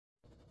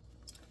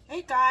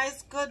Hey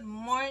guys, good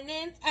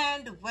morning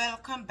and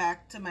welcome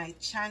back to my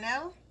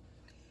channel.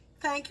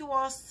 Thank you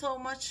all so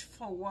much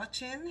for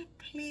watching.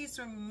 Please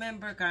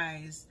remember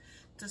guys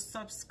to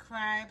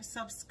subscribe.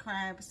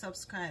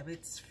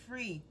 It's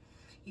free.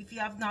 If you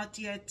have not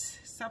yet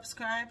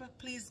subscribed,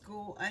 please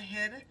go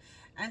ahead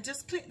and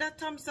just click that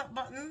thumbs up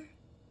button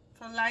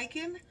for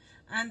liking,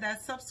 and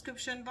that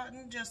subscription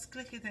button, just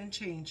click it and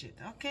change it.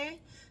 Okay,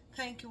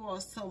 thank you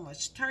all so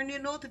much. Turn your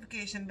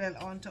notification bell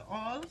on to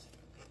all,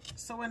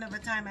 so whenever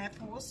time I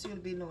post, you'll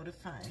be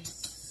notified.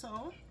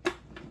 So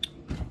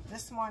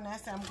this morning I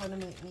said I'm going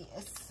to make me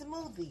a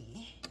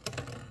smoothie.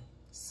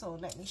 So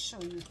let me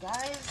show you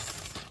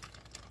guys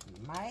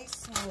my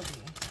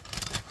smoothie.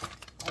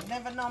 I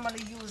never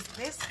normally use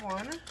this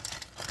one,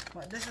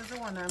 but this is the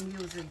one I'm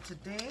using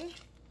today.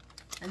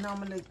 I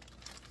normally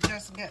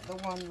just get the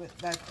one with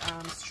that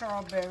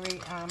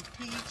strawberry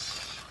peach.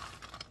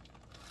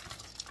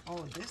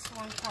 Oh, this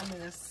one comes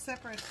in a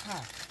separate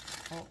pack.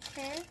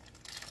 Okay.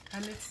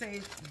 And it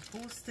says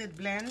boosted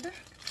blend.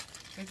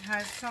 It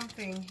has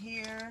something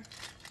here.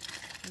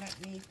 Let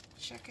me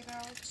check it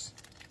out.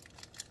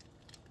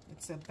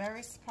 It's a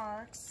berry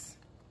sparks,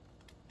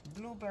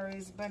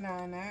 blueberries,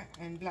 banana,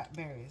 and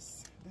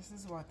blackberries. This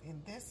is what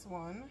in this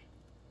one.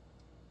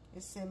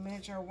 It's a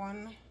measure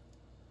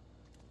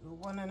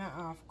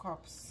 1.5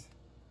 cups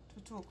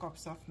to 2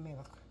 cups of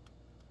milk,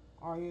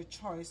 or your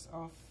choice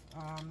of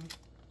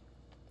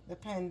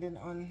depending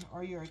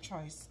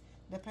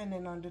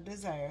on the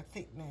desired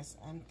thickness,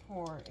 and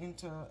pour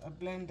into a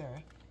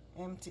blender.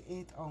 Empty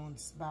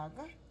 8-ounce bag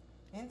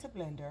into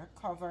blender,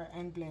 cover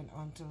and blend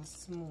until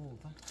smooth.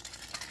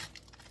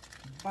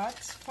 But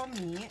for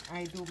me,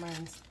 I do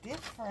mine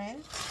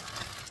different.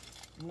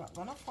 I'm not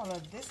gonna follow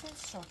this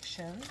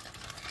instruction.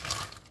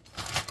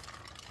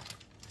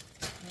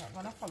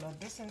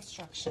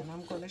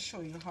 I'm gonna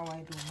show you how I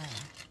do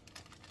mine.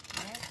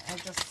 Right? I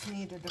just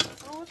needed the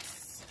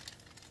fruits,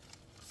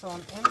 so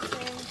I'm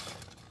emptying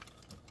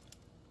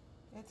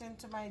it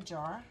into my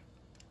jar.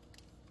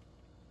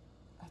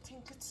 I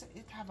think it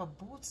have a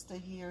booster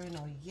here, you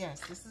know.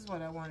 Yes, this is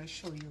what I want to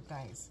show you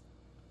guys.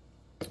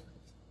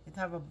 It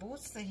have a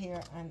booster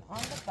here, and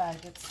on the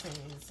bag it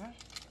says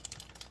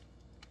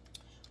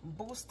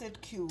boosted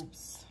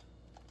cubes.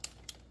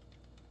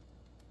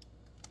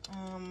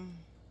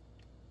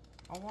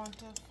 I want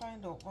to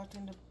find out what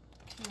in the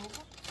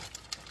cube.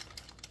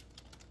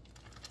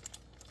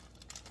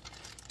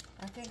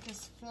 I think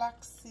it's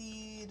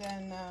flaxseed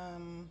and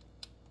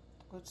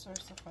good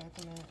source of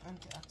vitamin,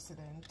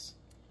 antioxidant.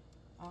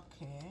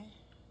 Okay,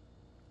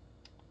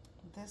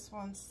 this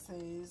one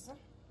says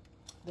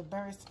the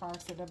berry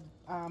sparks, so the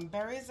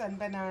berries and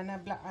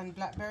banana and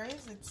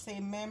blackberries. It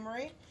say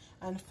memory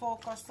and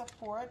focus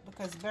support,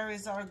 because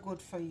berries are good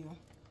for you.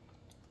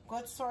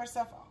 Good source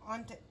of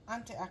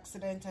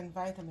antioxidant and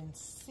vitamin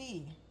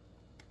C.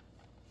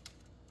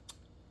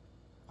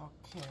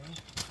 Okay,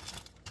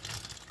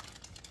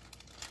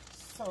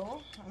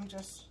 so I'm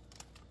just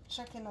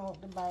checking out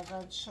the bag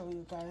and show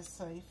you guys.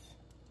 So if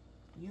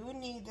you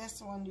need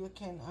this one, you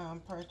can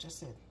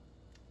purchase it.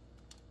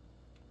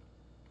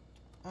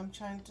 I'm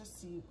trying to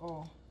see.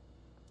 Oh,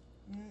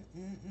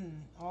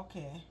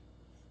 okay.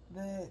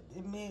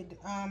 It made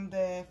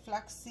the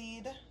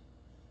flaxseed,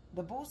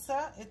 the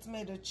booster. It's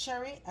made of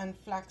cherry and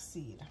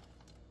flaxseed.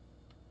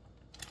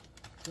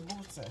 The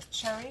booster,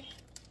 cherry,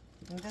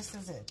 and this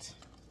is it.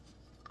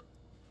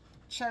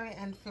 Cherry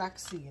and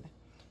flaxseed.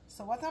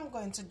 So what I'm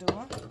going to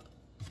do,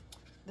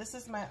 this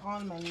is my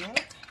almond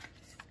milk.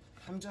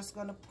 I'm just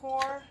gonna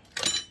pour.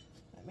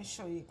 Let me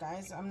show you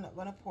guys. I'm not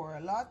gonna pour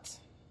a lot.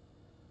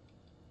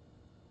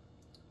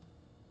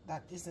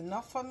 That is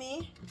enough for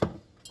me.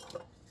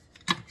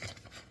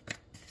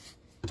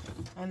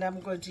 And I'm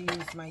going to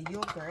use my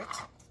yogurt.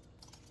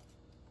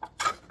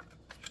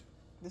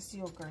 This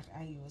yogurt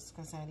I use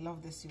because I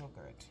love this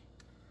yogurt.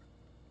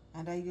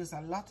 And I use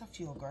a lot of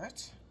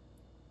yogurt.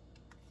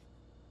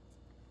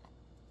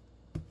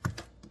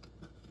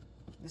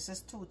 This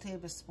is 2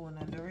 tablespoons,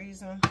 and the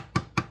reason,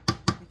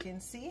 you can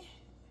see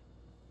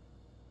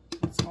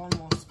it's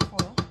almost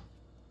full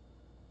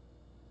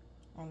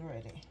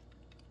already.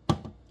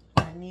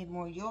 I need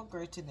more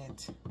yogurt in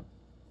it.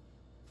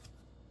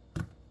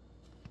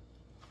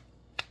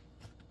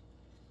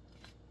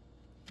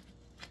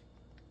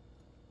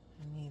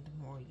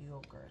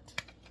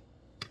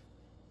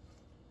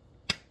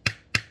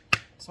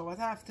 So what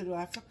I have to do, I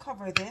have to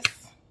cover this.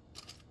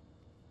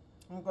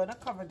 I'm going to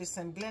cover this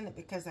and blend it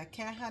because I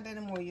can't add any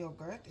more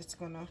yogurt. It's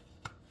going to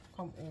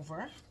come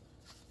over.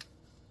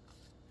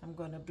 I'm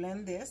going to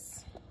blend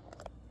this.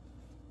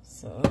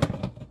 So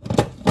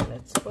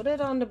let's put it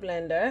on the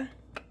blender.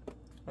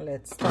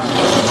 Let's start.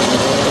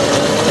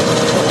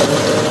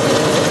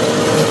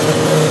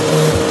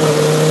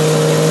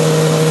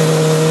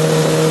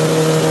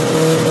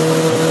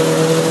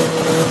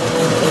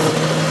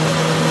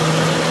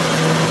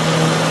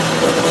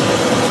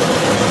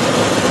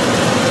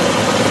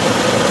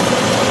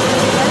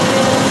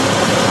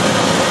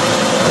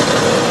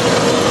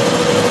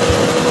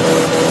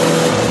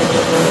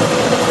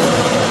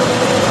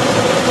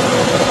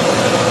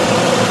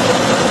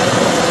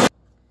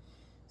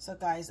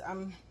 guys,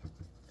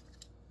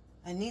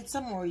 I need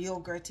some more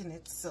yogurt in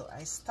it, so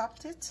I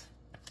stopped it.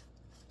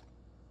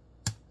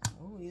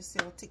 Oh, you see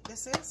how thick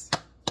this is?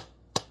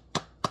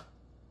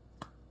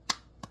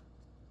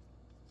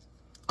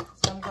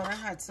 So I'm gonna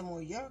add some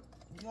more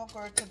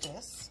yogurt to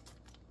this.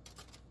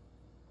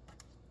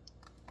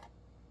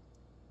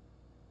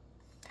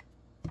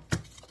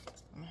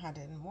 I'm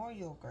adding more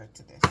yogurt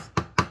to this.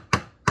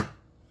 And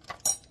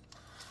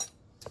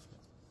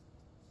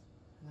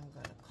I'm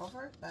gonna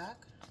cover it back.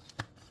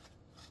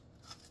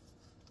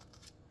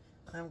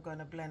 And I'm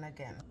gonna blend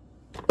again.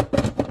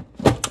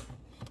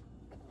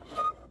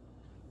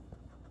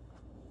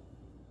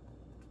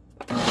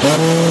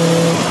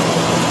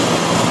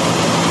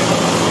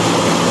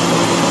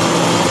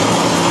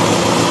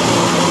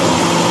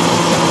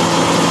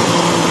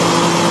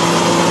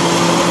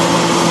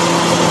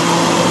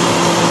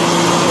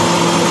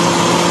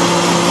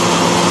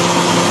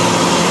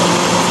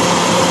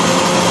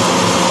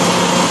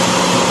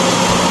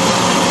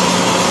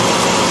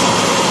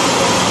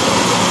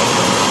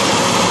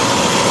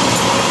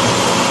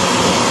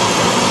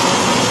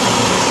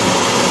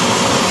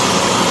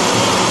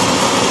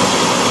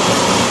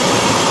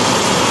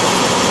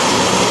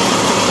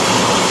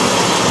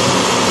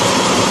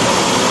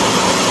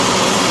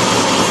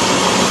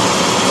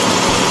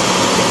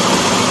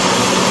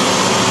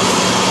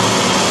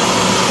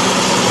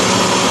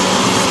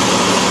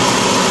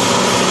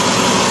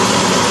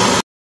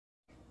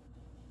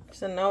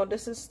 So now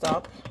this is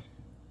stop.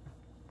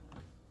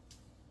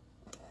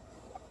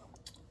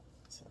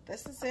 So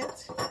this is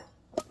it.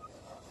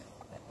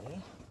 Let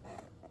me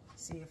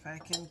see if I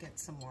can get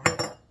some more.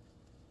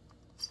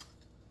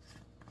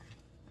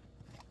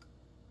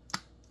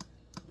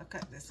 Look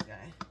at this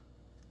guy.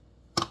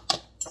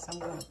 So I'm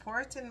going to pour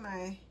it in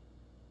my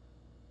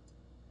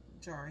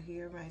jar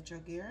here, my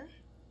jug here.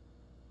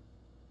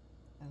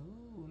 Oh,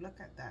 look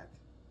at that.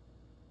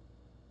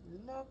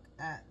 Look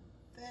at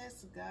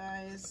this,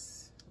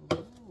 guys.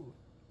 Ooh.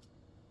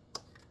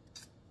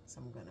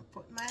 So I'm gonna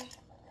put my,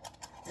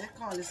 they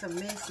call this a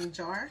mason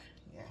jar.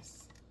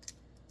 Yes.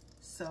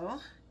 So,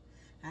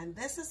 and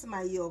this is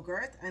my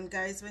yogurt. And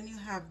guys, when you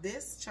have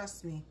this,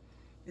 trust me,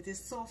 it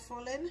is so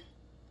full in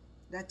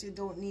that you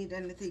don't need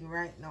anything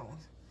right now.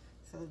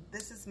 So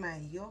this is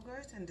my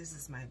yogurt and this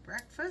is my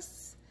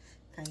breakfast.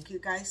 Thank you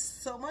guys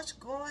so much.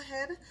 Go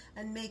ahead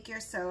and make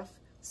yourself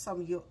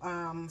some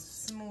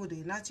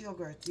smoothie, not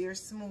yogurt, your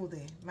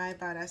smoothie. My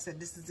bad, I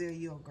said this is your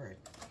yogurt.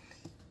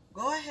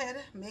 Go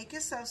ahead, make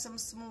yourself some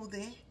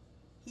smoothie,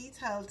 eat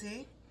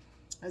healthy.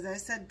 As I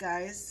said,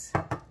 guys,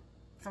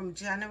 from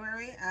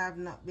January I have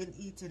not been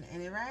eating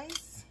any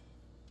rice.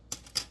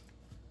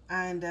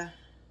 And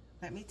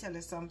let me tell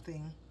you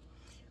something,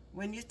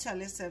 when you tell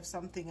yourself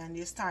something and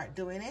you start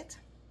doing it,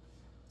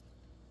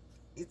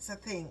 it's a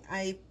thing.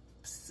 I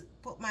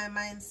put my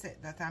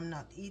mindset that I'm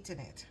not eating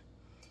it.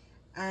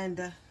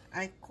 And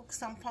I cooked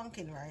some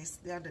pumpkin rice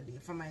the other day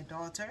for my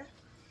daughter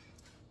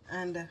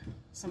and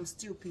some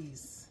stew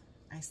peas.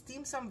 I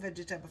steamed some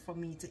vegetable for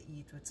me to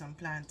eat with some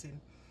plantain,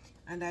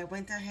 and I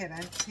went ahead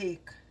and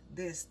take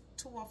this,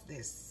 2 of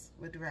this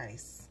with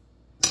rice.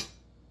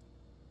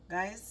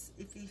 Guys,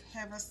 if you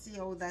ever see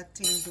how that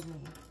thing do me,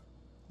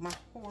 my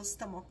whole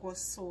stomach was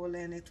sore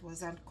and it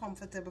was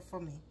uncomfortable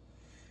for me.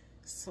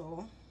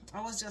 So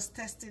I was just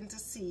testing to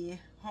see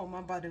how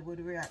my body would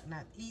react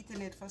not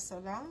eating it for so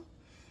long.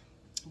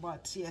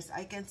 But yes,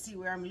 I can see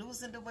where I'm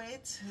losing the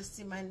weight. You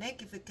see my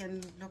neck, if you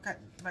can look at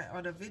my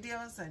other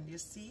videos, and you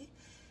see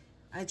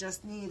I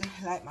just need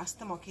like my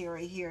stomach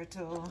area here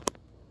to,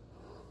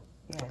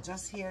 yeah,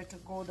 just here to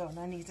go down.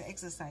 I need to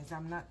exercise.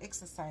 I'm not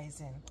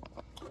exercising,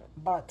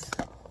 but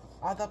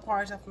other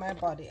part of my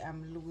body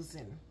I'm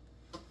losing,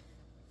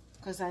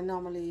 because I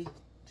normally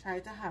try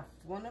to have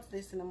 1 of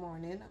this in the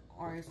morning,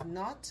 or if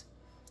not,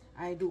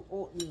 I do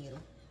oatmeal.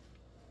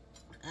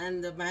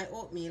 And my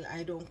oatmeal,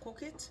 I don't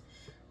cook it,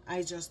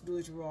 I just do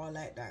it raw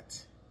like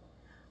that.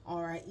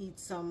 Or I eat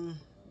some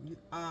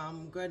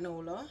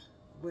granola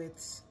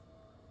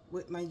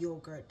with my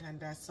yogurt, and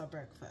that's our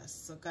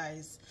breakfast. So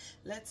guys,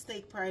 let's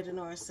take pride in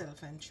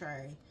ourselves and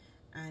try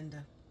and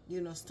you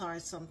know,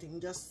 start something.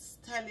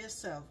 Just tell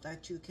yourself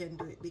that you can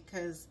do it,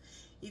 because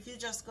if you're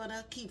just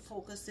gonna keep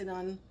focusing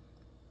on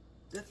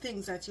the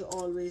things that you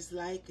always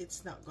like,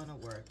 it's not gonna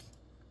work.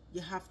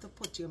 You have to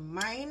put your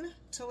mind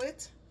to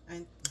it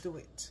and do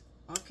it.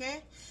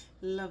 Okay,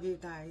 love you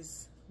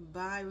guys.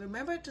 Bye.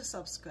 Remember to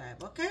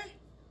subscribe. Okay,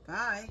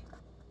 bye.